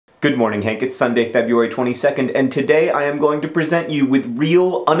Good morning, Hank. It's Sunday, February 22nd, and today I am going to present you with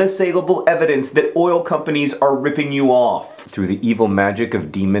real, unassailable evidence that oil companies are ripping you off through the evil magic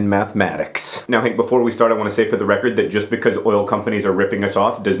of demon mathematics. Now, Hank, before we start, I want to say for the record that just because oil companies are ripping us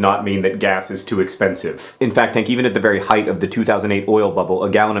off does not mean that gas is too expensive. In fact, Hank, even at the very height of the 2008 oil bubble,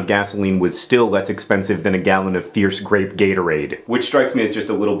 a gallon of gasoline was still less expensive than a gallon of fierce grape Gatorade. Which strikes me as just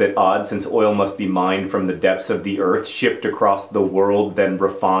a little bit odd, since oil must be mined from the depths of the earth, shipped across the world, then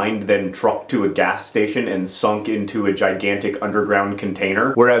refined, then trucked to a gas station and sunk into a gigantic underground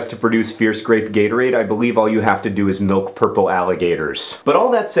container. Whereas to produce fierce grape Gatorade, I believe all you have to do is milk purple alligators. But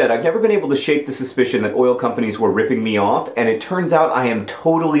all that said, I've never been able to shake the suspicion that oil companies were ripping me off, and it turns out I am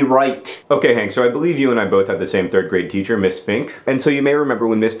totally right. Okay, Hank, so I believe you and I both had the same third grade teacher, Miss Fink. And so you may remember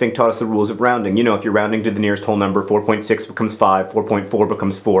when Miss Fink taught us the rules of rounding. You know, if you're rounding to the nearest whole number, 4.6 becomes 5, 4.4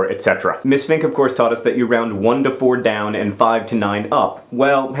 becomes 4, etc. Miss Fink, of course, taught us that you round 1 to 4 down and 5 to 9 up.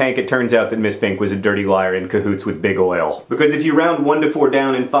 Well, Hank, it turns out that Miss Fink was a dirty liar in cahoots with Big Oil. Because if you round 1 to 4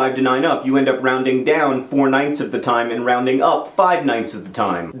 down and 5 to 9 up, you end up rounding down 4/9 of the time and rounding up 5/9 of the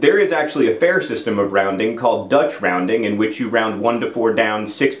time. There is actually a fair system of rounding called Dutch rounding, in which you round 1 to 4 down,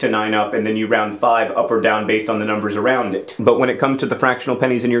 6 to 9 up, and then you round 5 up or down based on the numbers around it. But when it comes to the fractional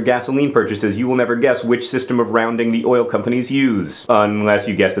pennies in your gasoline purchases, you will never guess which system of rounding the oil companies use. Unless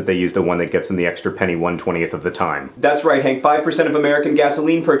you guess that they use the one that gets them the extra penny 1/20th of the time. That's right, Hank, 5% of American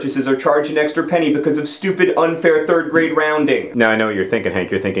gasoline purchases are charged an extra penny because of stupid, unfair third-grade rounding. Now, I know what you're thinking,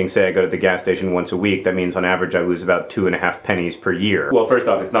 Hank. You're thinking, say I go to the gas station once a week, that means on average I lose about 2.5 pennies per year. Well, first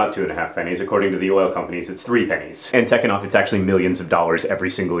off, it's not 2.5 pennies. According to the oil companies, it's 3 pennies. And second off, it's actually millions of dollars every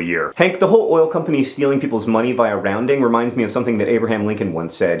single year. Hank, the whole oil company stealing people's money via rounding reminds me of something that Abraham Lincoln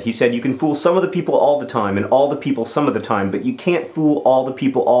once said. He said, you can fool some of the people all the time and all the people some of the time, but you can't fool all the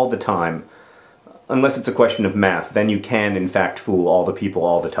people all the time. Unless it's a question of math, then you can, in fact, fool all the people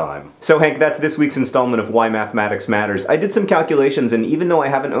all the time. So Hank, that's this week's installment of Why Mathematics Matters. I did some calculations, and even though I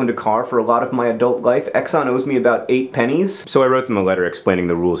haven't owned a car for a lot of my adult life, Exxon owes me about 8 pennies. So I wrote them a letter explaining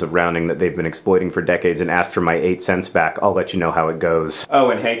the rules of rounding that they've been exploiting for decades and asked for my 8 cents back. I'll let you know how it goes.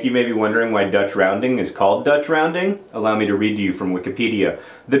 Oh, and Hank, you may be wondering why Dutch rounding is called Dutch rounding? Allow me to read to you from Wikipedia.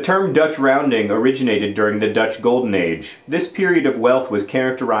 The term Dutch rounding originated during the Dutch Golden Age. This period of wealth was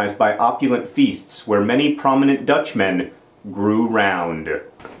characterized by opulent feasts, where many prominent Dutchmen grew round.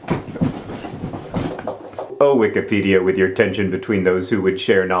 Oh, Wikipedia, with your tension between those who would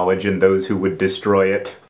share knowledge and those who would destroy it.